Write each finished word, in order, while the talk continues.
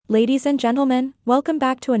Ladies and gentlemen, welcome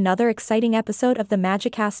back to another exciting episode of the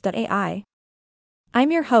Magicast.ai.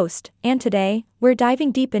 I'm your host, and today, we're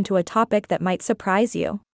diving deep into a topic that might surprise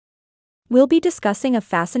you. We'll be discussing a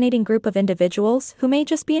fascinating group of individuals who may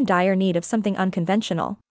just be in dire need of something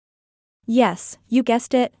unconventional. Yes, you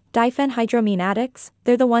guessed it, diphenhydramine addicts.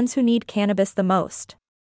 They're the ones who need cannabis the most.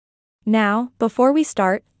 Now, before we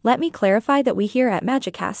start, let me clarify that we here at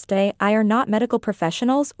Magicast.ai are not medical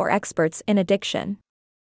professionals or experts in addiction.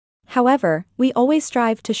 However, we always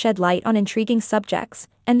strive to shed light on intriguing subjects,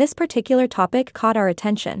 and this particular topic caught our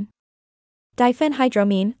attention.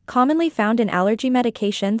 Diphenhydramine, commonly found in allergy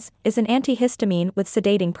medications, is an antihistamine with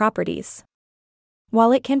sedating properties.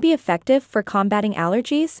 While it can be effective for combating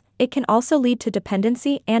allergies, it can also lead to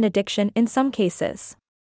dependency and addiction in some cases.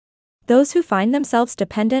 Those who find themselves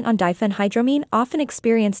dependent on diphenhydramine often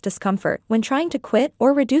experience discomfort when trying to quit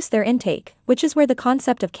or reduce their intake, which is where the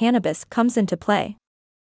concept of cannabis comes into play.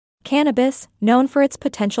 Cannabis, known for its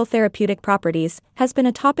potential therapeutic properties, has been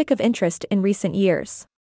a topic of interest in recent years.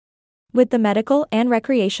 With the medical and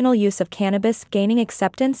recreational use of cannabis gaining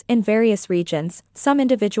acceptance in various regions, some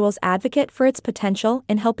individuals advocate for its potential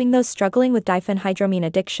in helping those struggling with diphenhydramine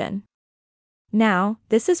addiction. Now,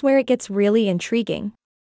 this is where it gets really intriguing.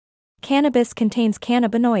 Cannabis contains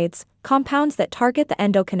cannabinoids, compounds that target the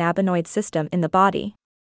endocannabinoid system in the body.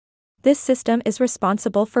 This system is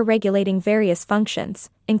responsible for regulating various functions,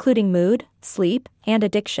 including mood, sleep, and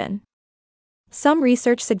addiction. Some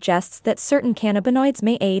research suggests that certain cannabinoids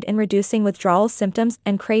may aid in reducing withdrawal symptoms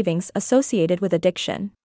and cravings associated with addiction.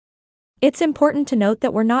 It's important to note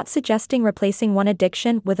that we're not suggesting replacing one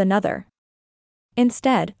addiction with another.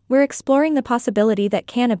 Instead, we're exploring the possibility that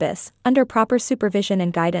cannabis, under proper supervision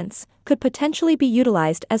and guidance, could potentially be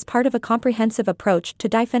utilized as part of a comprehensive approach to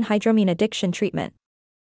diphenhydramine addiction treatment.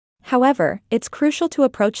 However, it's crucial to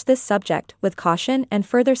approach this subject with caution and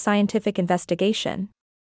further scientific investigation.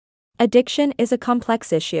 Addiction is a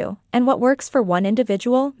complex issue, and what works for one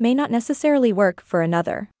individual may not necessarily work for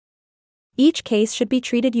another. Each case should be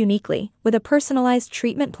treated uniquely, with a personalized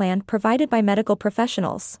treatment plan provided by medical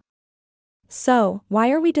professionals. So,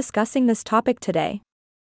 why are we discussing this topic today?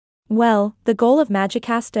 Well, the goal of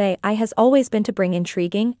Magicast.ai has always been to bring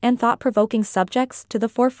intriguing and thought-provoking subjects to the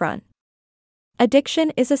forefront.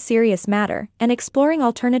 Addiction is a serious matter, and exploring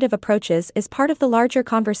alternative approaches is part of the larger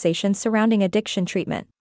conversation surrounding addiction treatment.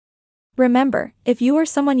 Remember, if you or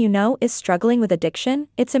someone you know is struggling with addiction,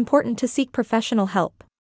 it's important to seek professional help.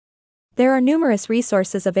 There are numerous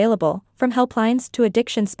resources available, from helplines to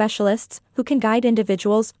addiction specialists, who can guide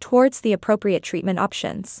individuals towards the appropriate treatment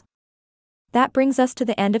options. That brings us to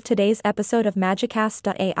the end of today's episode of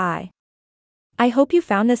Magicast.ai. I hope you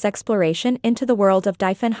found this exploration into the world of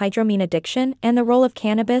diphenhydramine addiction and the role of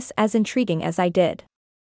cannabis as intriguing as I did.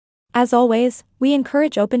 As always, we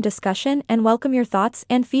encourage open discussion and welcome your thoughts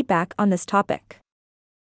and feedback on this topic.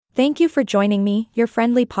 Thank you for joining me, your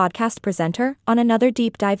friendly podcast presenter, on another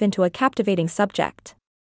deep dive into a captivating subject.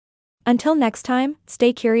 Until next time,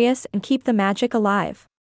 stay curious and keep the magic alive.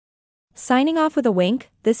 Signing off with a wink,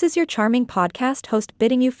 this is your charming podcast host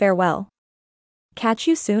bidding you farewell. Catch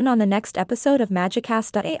you soon on the next episode of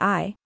Magicast.ai.